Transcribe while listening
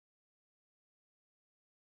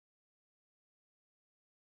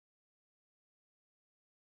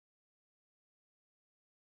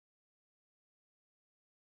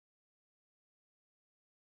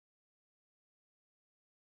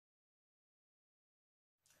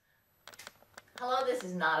Hello, this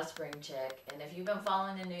is not a spring chick, and if you've been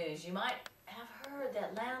following the news, you might have heard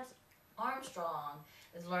that Lance Armstrong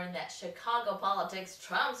is learning that Chicago politics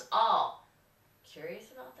trumps all. Curious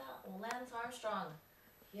about that? Well, Lance Armstrong,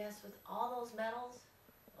 yes, with all those medals,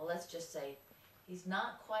 well, let's just say he's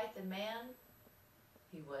not quite the man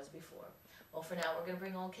he was before. Well, for now, we're going to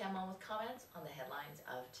bring Oldecam on with comments on the headlines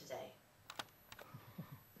of today.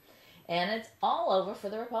 And it's all over for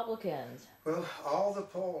the Republicans. Well, all the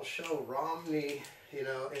polls show Romney,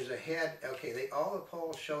 is ahead. Okay, all the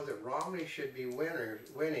polls show that Romney should be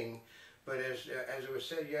winning, but as it was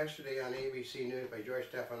said yesterday on ABC News by George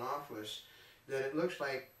Stephanopoulos, that it looks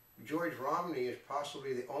like George Romney is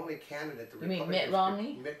possibly the only candidate. You mean Mitt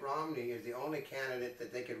Romney? Mitt Romney is the only candidate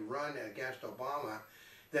that they could run against Obama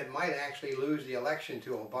that might actually lose the election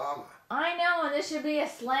to Obama. I know, and this should be a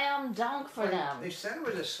slam dunk for them. They said it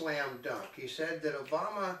was a slam dunk. He said that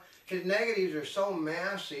Obama, his negatives are so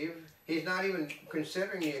massive, he's not even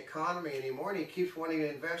considering the economy anymore, and he keeps wanting to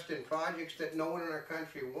invest in projects that no one in our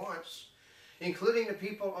country wants, including the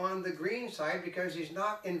people on the green side, because he's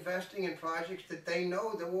not investing in projects that they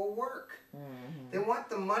know that will work. They want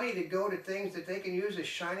the money to go to things that they can use as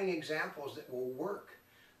shining examples that will work.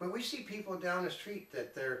 But we see people down the street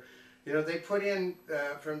that they put in,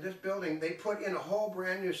 from this building, they put in a whole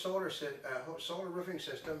brand new solar roofing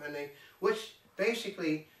system, and which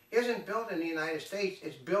basically isn't built in the United States,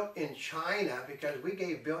 it's built in China because we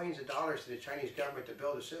gave billions of dollars to the Chinese government to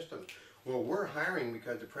build a system. Well, we're hiring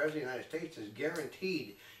because the President of the United States has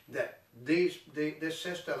guaranteed that this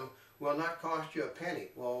system will not cost you a penny.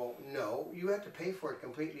 Well, no, you have to pay for it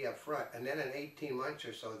completely up front, and then in 18 months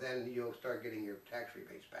or so, then you'll start getting your tax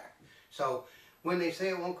rebates back. So when they say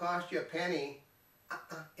it won't cost you a penny,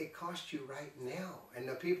 it costs you right now. And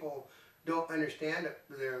the people don't understand it.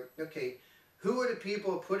 Okay, who are the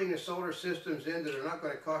people putting the solar systems in that are not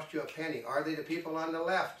going to cost you a penny? Are they the people on the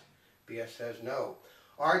left? BS says no.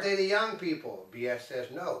 Are they the young people? BS says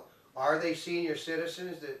no. Are they senior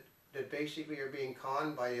citizens that basically are being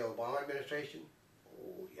conned by the Obama administration?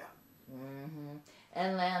 Oh, yeah.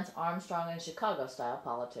 And Lance Armstrong in Chicago-style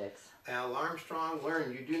politics. Al Armstrong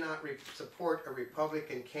learned you do not support a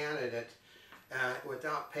Republican candidate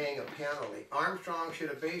without paying a penalty. Armstrong should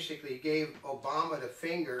have basically gave Obama the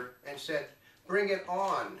finger and said, bring it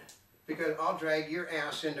on, because I'll drag your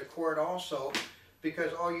ass into court also,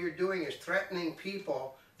 because all you're doing is threatening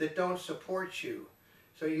people that don't support you.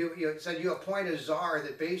 So you said you appoint a czar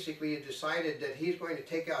that basically decided that he's going to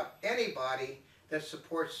take out anybody that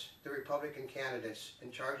supports the Republican candidates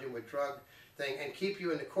and charge them with drug thing and keep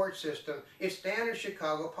you in the court system. It's standard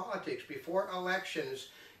Chicago politics. Before elections,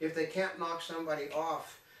 if they can't knock somebody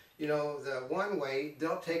off, the one way,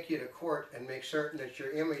 they'll take you to court and make certain that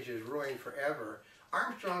your image is ruined forever.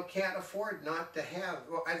 Armstrong can't afford not to have,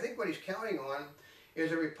 well, I think what he's counting on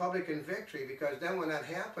is a Republican victory, because then when that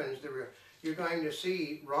happens, you're going to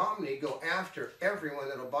see Romney go after everyone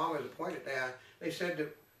that Obama has appointed. They said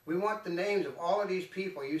that we want the names of all of these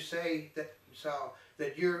people. You say that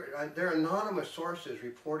their anonymous sources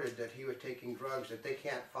reported that he was taking drugs that they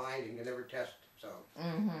can't find and can never test. So.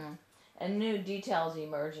 And new details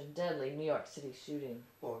emerge in deadly New York City shooting.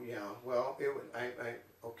 Well, yeah. Well,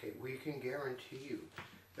 okay. We can guarantee you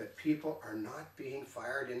that people are not being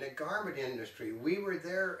fired in the garment industry. We were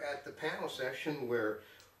there at the panel session where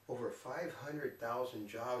over 500,000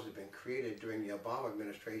 jobs have been created during the Obama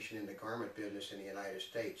administration in the garment business in the United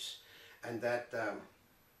States, and that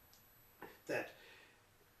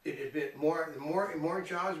it has been more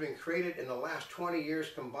jobs have been created in the last 20 years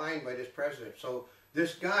combined by this president. So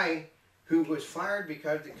this guy who was fired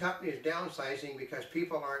because the company is downsizing because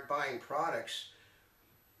people aren't buying products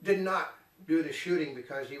did not do the shooting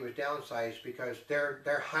because he was downsized, because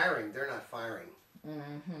they're hiring, they're not firing.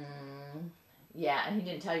 Yeah, and he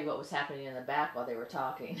didn't tell you what was happening in the back while they were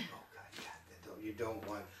talking. Oh God, yeah, you don't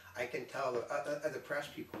want. I can tell the press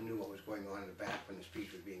people knew what was going on in the back when the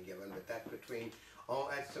speech was being given, but that's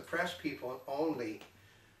that's the press people only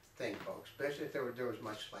thing, folks. Especially if there was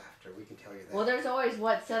much laughter, we can tell you that. Well, there's always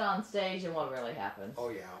what's said on stage and what really happens. Oh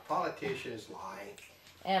yeah, politicians lie.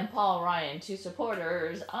 And Paul Ryan, to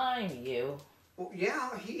supporters, I'm you. Well,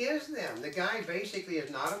 yeah, he is them. The guy basically is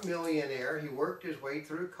not a millionaire. He worked his way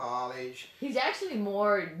through college. He's actually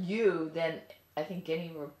more you than I think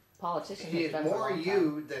any politician. He is more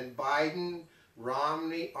you than Biden,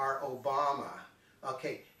 Romney, or Obama.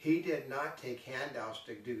 Okay, he did not take handouts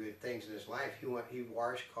to do good things in his life. He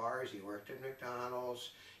washed cars. He worked at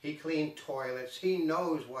McDonald's. He cleaned toilets. He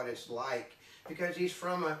knows what it's like because he's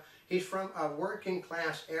from a working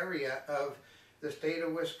class area of the state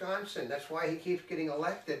of Wisconsin. That's why he keeps getting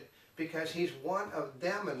elected, because he's one of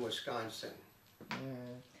them in Wisconsin.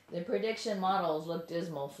 The prediction models look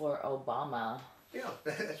dismal for Obama. Yeah,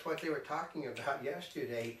 that's what they were talking about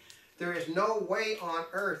yesterday. There is no way on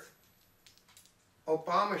earth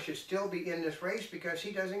Obama should still be in this race because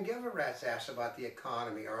he doesn't give a rat's ass about the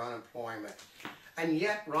economy or unemployment. And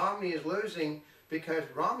yet Romney is losing because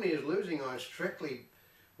Romney is losing on strictly,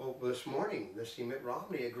 well, this morning, Mitt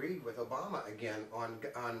Romney agreed with Obama again on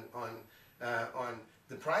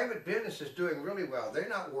the private business is doing really well. They're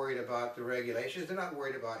not worried about the regulations. They're not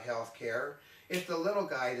worried about health care. It's the little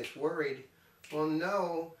guy that's worried. Well,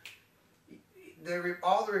 no.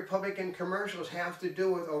 All the Republican commercials have to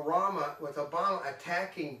do with Obama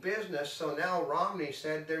attacking business. So now Romney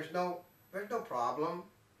said there's no problem.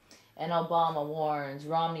 And Obama warns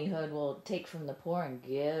Romneyhood will take from the poor and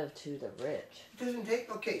give to the rich. It doesn't take.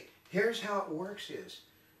 Okay, here's how it works: is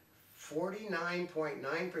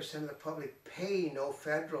 49.9% of the public pay no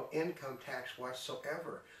federal income tax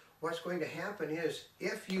whatsoever. What's going to happen is,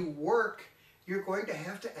 if you work, you're going to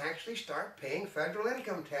have to actually start paying federal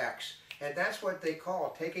income tax. And that's what they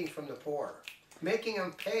call taking from the poor. Making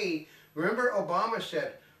them pay. Remember, Obama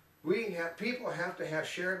said, people have to have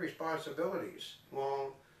shared responsibilities.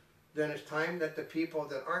 Well, then it's time that the people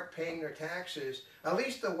that aren't paying their taxes, at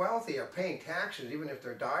least the wealthy are paying taxes, even if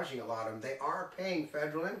they're dodging a lot of them, they are paying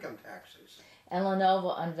federal income taxes. And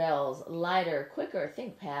Lenovo unveils lighter, quicker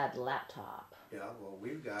ThinkPad laptop. Yeah, well,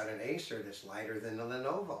 we've got an Acer that's lighter than the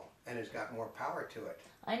Lenovo, and it's got more power to it.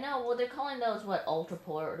 I know. Well, they're calling those, what, ultra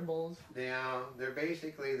portables? Yeah, they're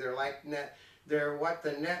like they're what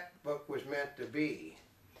the netbook was meant to be.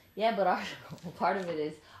 Yeah, but part of it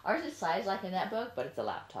is, ours is sized like a netbook, but it's a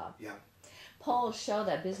laptop. Yeah. Polls show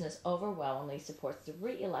that business overwhelmingly supports the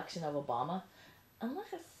re-election of Obama,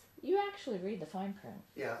 unless you actually read the fine print.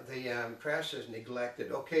 Yeah, the press is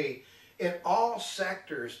neglected. Okay, in all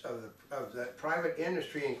sectors of the private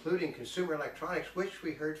industry, including consumer electronics, which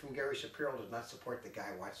we heard from Gary Shapiro does not support the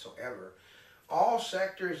guy whatsoever, all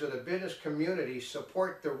sectors of the business community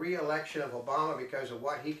support the re-election of Obama because of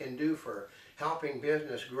what he can do for helping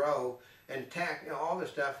business grow and all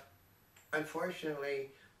this stuff.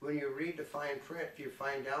 Unfortunately, when you read the fine print, you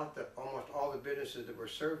find out that almost all the businesses that were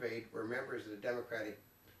surveyed were members of the Democratic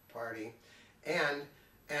Party, and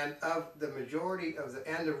of the majority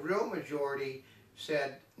and the real majority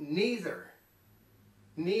said neither.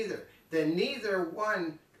 Then neither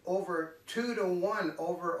won over 2-1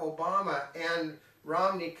 over Obama and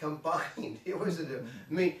Romney combined. It was I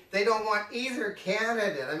mean, they don't want either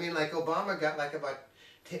candidate. I mean, like Obama got like about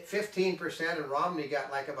 15% and Romney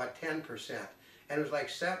got like about 10%. And it was like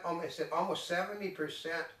almost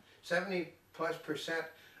 70%, 70+%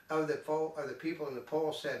 of the people in the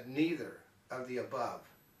poll said neither of the above.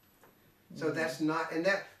 So that's not, and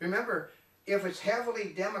that, remember, if it's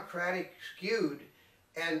heavily Democratic skewed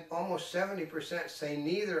and almost 70% say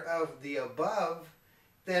neither of the above,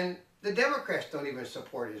 then the Democrats don't even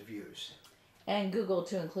support his views. And Google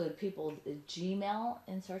to include people's Gmail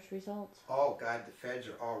in search results. Oh God, the feds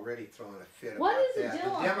are already throwing a fit what about is that. The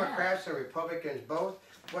deal The Democrats and Republicans both.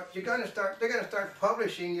 They're going to start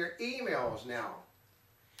publishing your emails now.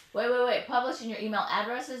 Wait. Publishing your email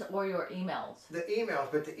addresses or your emails? The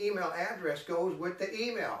emails, but the email address goes with the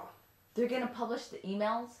email. They're going to publish the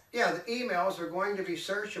emails? Yeah, the emails are going to be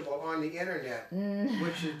searchable on the internet,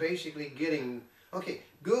 which is basically getting... Okay,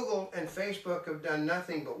 Google and Facebook have done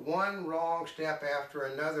nothing but one wrong step after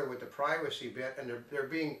another with the privacy bit, and they're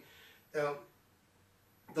being...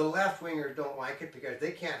 the left-wingers don't like it because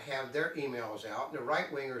they can't have their emails out, and the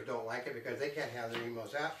right-wingers don't like it because they can't have their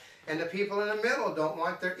emails out, and the people in the middle don't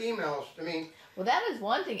want their emails. I mean... Well, that is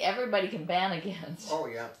one thing everybody can ban against. Oh,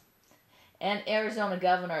 yeah. And Arizona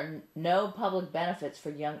governor, no public benefits for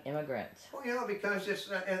young immigrants. Well, you know, because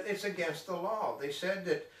it's against the law. They said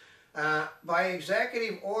that by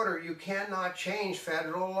executive order, you cannot change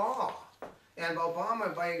federal law. And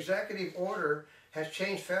Obama, by executive order, has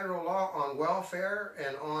changed federal law on welfare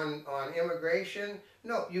and on immigration.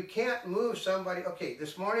 No, you can't move somebody. Okay,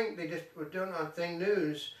 this morning they just were doing on Thing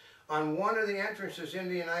News, on one of the entrances in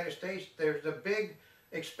the United States, there's a big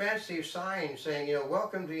expensive sign saying, you know,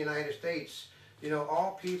 welcome to the United States. You know,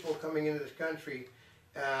 all people coming into this country,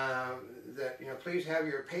 that, you know, please have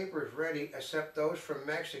your papers ready except those from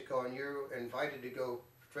Mexico, and you're invited to go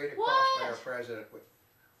straight across by our president.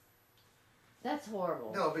 That's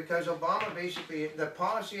horrible. No, because Obama basically, the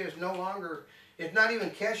policy is no longer, it's not even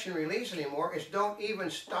catch and release anymore, it's don't even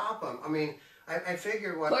stop them. I mean, I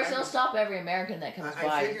figure what... Of course, they'll stop every American that comes by.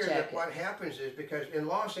 I figure that what happens is, because in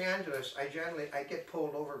Los Angeles, I get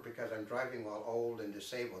pulled over because I'm driving while old and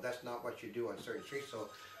disabled. That's not what you do on certain streets. So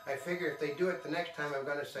I figure if they do it the next time, I'm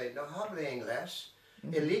going to say, no habla inglés,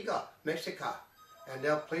 illegal, Mexico. And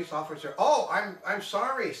the police officer, oh, I'm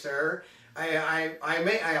sorry, sir. I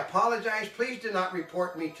apologize. Please do not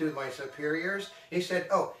report me to my superiors. He said,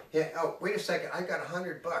 oh, yeah, oh, wait a second. I got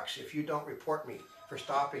 $100 if you don't report me for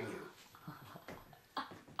stopping you.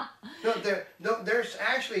 They're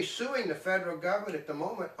actually suing the federal government at the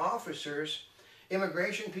moment. Officers,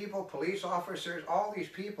 immigration people, police officers, all these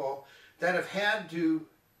people that have had to,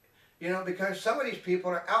 you know, because some of these people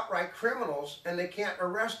are outright criminals and they can't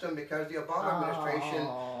arrest them because the Obama administration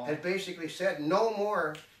has basically said no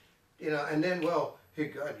more, you know, and then, well, hey,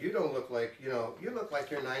 God, you don't look like, you know, you look like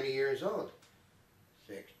you're 90 years old.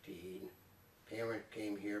 16. Parent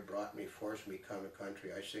came here, brought me, forced me to come to the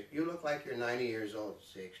country. I said, you look like you're 90 years old.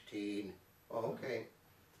 16. Oh, okay.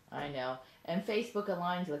 I know. And Facebook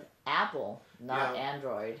aligns with Apple, not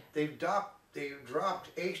Android. They dropped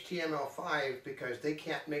HTML5 because they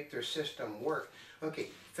can't make their system work. Okay,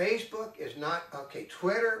 Facebook is not, okay,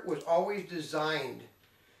 Twitter was always designed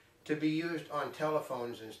to be used on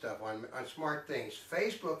telephones and stuff, on smart things.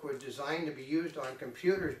 Facebook was designed to be used on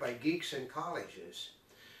computers by geeks in colleges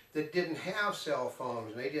that didn't have cell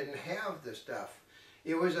phones, and they didn't have this stuff.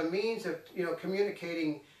 It was a means of, you know,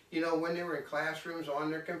 communicating, you know, when they were in classrooms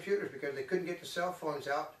on their computers because they couldn't get the cell phones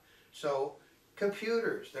out. So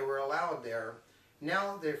computers, they were allowed there.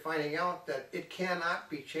 Now they're finding out that it cannot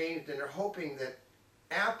be changed, and they're hoping that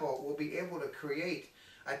Apple will be able to create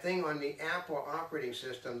a thing on the Apple operating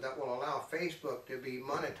system that will allow Facebook to be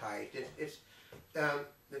monetized.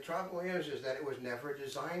 The trouble is that it was never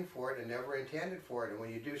designed for it and never intended for it. And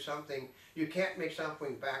when you do something, you can't make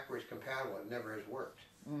something backwards compatible. It never has worked.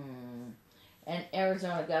 And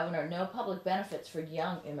Arizona governor, no public benefits for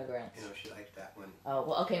young immigrants. You know, she likes that one. Oh,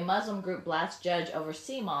 well, okay. Muslim group blasts judge over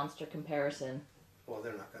sea monster comparison. Well,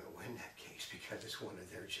 they're not going to win that case because it's one of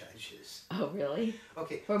their judges. Oh, really?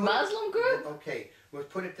 Okay. For Muslim group? Okay. We'll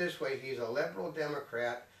put it this way. He's a liberal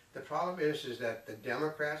Democrat. The problem is that the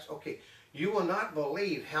Democrats, okay, you will not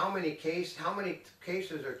believe how many cases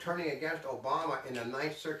are turning against Obama in the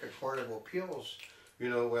Ninth Circuit Court of Appeals. You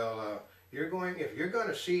know, well, if you're going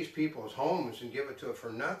to seize people's homes and give it to it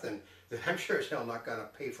for nothing, then I'm sure as hell not going to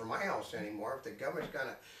pay for my house anymore. If the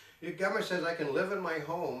government says I can live in my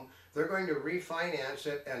home, they're going to refinance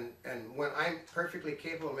it, and when I'm perfectly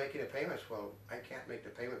capable of making the payments, well, I can't make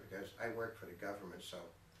the payment because I work for the government, so.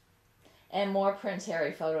 And more Prince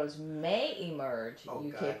Harry photos may emerge. Oh,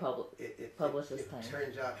 UK God. publicist It claim.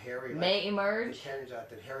 turns out Harry may emerge. It turns out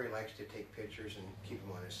that Harry likes to take pictures and keep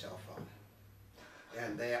them on his cell phone.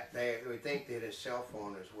 And they think that his cell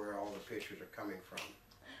phone is where all the pictures are coming from.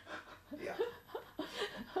 Yeah.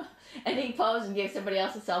 And he posed and gave somebody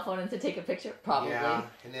else a cell phone and to take a picture? Probably. Yeah,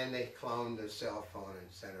 and then they cloned the cell phone and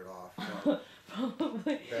sent it off. So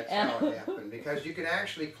Probably. that's how it happened. Because you can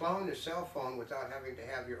actually clone the cell phone without having to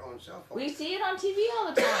have your own cell phone. We see it on TV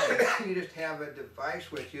all the time. You just have a device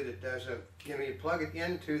with you that does you know, you plug it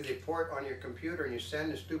into the port on your computer and you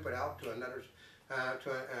send the stupid out to another,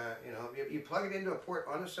 you know, you plug it into a port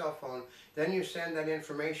on a cell phone, then you send that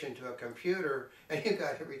information to a computer, and you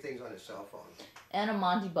got everything's on a cell phone. And a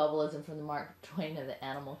Monty Bubbleism from the Mark Twain of the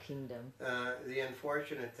Animal Kingdom. The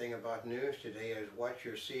unfortunate thing about news today is what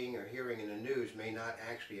you're seeing or hearing in the news may not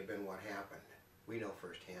actually have been what happened. We know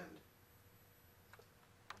firsthand.